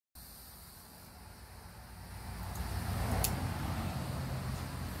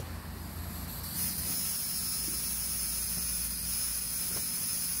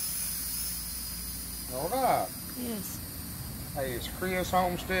Hey, it's Chris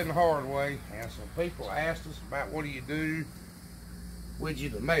Homestead and Hardway, and some people asked us about what do you do with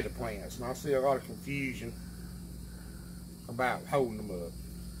your tomato plants, and I see a lot of confusion about holding them up.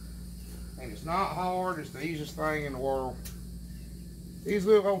 And it's not hard, it's the easiest thing in the world. These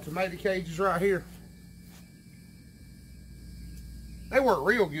little old tomato cages right here, they work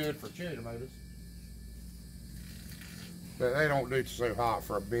real good for cherry tomatoes, but they don't do so hot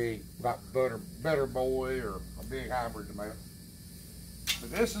for a big, like Better Boy or a big hybrid tomato.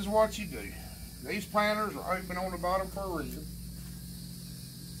 But this is what you do. These planters are open on the bottom for a reason.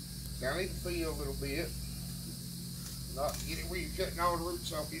 Now I need to feel a little bit. Not to get it where you're cutting all the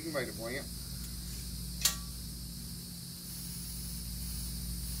roots off your tomato plant.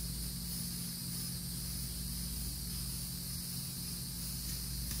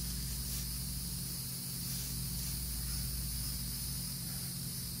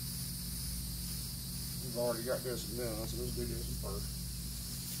 We've already got this done, so let's do this one first.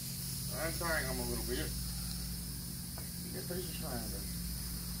 Untang them a little bit. Get a piece of string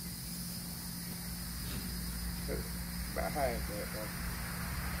there. About half that though.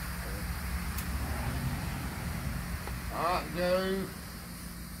 Alright, go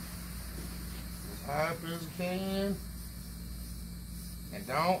as high up as you can. And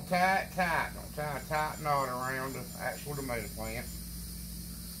don't tie it tight. Don't tie a tight knot around the actual tomato plant.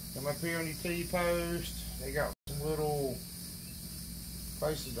 Come up here on your T-post. They got some little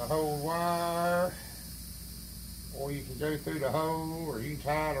places to hold wire, or you can go through the hole, or you can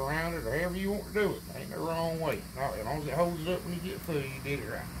tie it around it, or however you want to do it. Ain't no wrong way. No, as long as it holds it up when you get through, you did it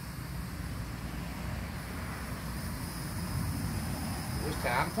right. Just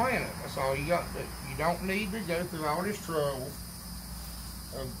tie the plant up. That's all you got to do. You don't need to go through all this trouble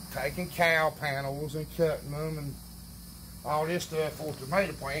of taking cow panels and cutting them and all this stuff for a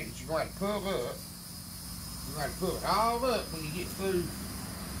tomato plant that you're going to pull up. You're going to pull it all up when you get through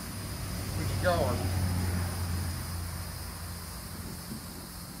with your garden.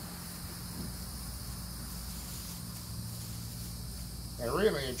 And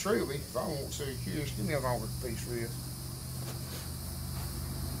really and truly, if I want to, curious, give me a longer piece of this.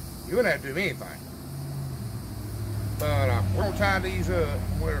 You wouldn't have to do anything. But we're going to tie these up.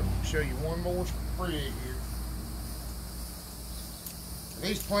 I'm going to show you one more spread here.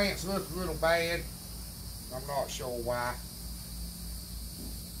 These plants look a little bad. I'm not sure why.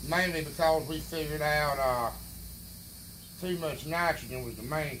 Mainly because we figured out too much nitrogen was the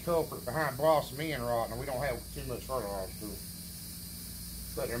main culprit behind blossom end rot, and we don't have too much fertilizer to it.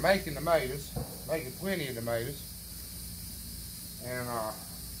 But they're making tomatoes, making plenty of tomatoes. And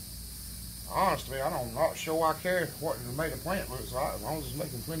honestly, I'm not sure I care what the tomato plant looks like as long as it's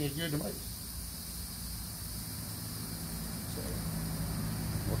making plenty of good tomatoes. So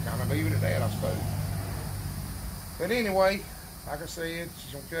we'll kind of leave it at that, I suppose. But anyway, like I said,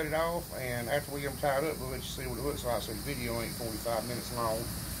 she's going to cut it off, and after we get them tied up, we'll let you see what it looks like, so the video ain't 45 minutes long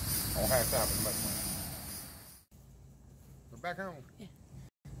on how to tie the tomato plant. We're back on. Yeah.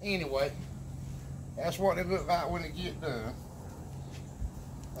 Anyway, that's what they look like when they get done.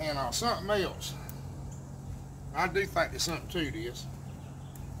 And something else, I do think there's something to this.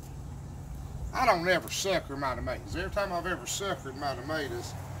 I don't ever sucker my tomatoes. Every time I've ever suckered my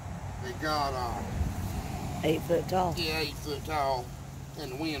tomatoes, they got 8 foot tall. Yeah, 8 foot tall,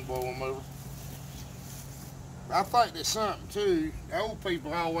 and the wind blow them over. I think there's something too. The old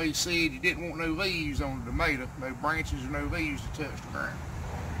people always said you didn't want no leaves on the tomato, no branches or no leaves to touch the ground.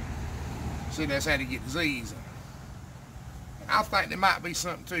 See, that's how to get disease in. And I think there might be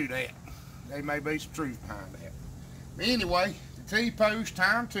something to that. There may be some truth behind that. But anyway, the T-post,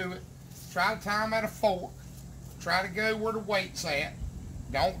 tie them to it. Try to tie them at a fork. Try to go where the weight's at.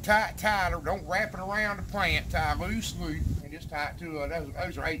 Don't tie it tighter. Don't wrap it around the plant. Tie loose, and just tie it to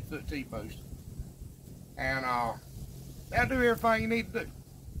those are 8 foot T-posts. And that'll do everything you need to do.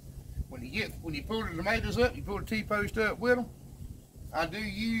 When you pull the tomatoes up, you pull the T-post up with them. I do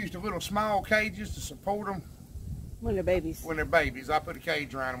use the little small cages to support them when they're babies. When they're babies, I put a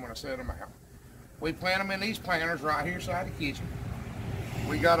cage around them when I set them out. We plant them in these planters right here side the kitchen.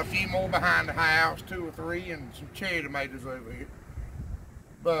 We got a few more behind the house, 2 or 3, and some cherry tomatoes over here.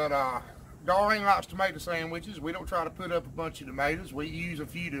 But Darlene likes tomato sandwiches. We don't try to put up a bunch of tomatoes. We use a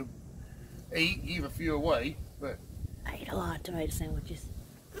few to eat, give a few away. But I eat a lot of tomato sandwiches.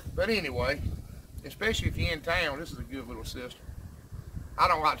 But anyway, especially if you're in town, this is a good little system. I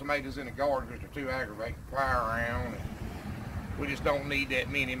don't like tomatoes in the garden because they're too aggravating to fly around. And we just don't need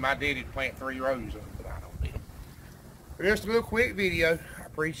that many. My daddy'd plant 3 rows of them, but I don't need them. But just a little quick video. I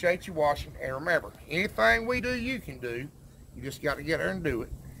appreciate you watching. And remember, anything we do, you can do. You just got to get there and do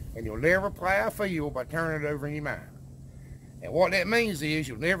it. And you'll never plow a field by turning it over in your mind. And what that means is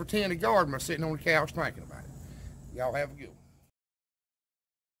you'll never tend a garden by sitting on the couch thinking about it. Y'all have a good one.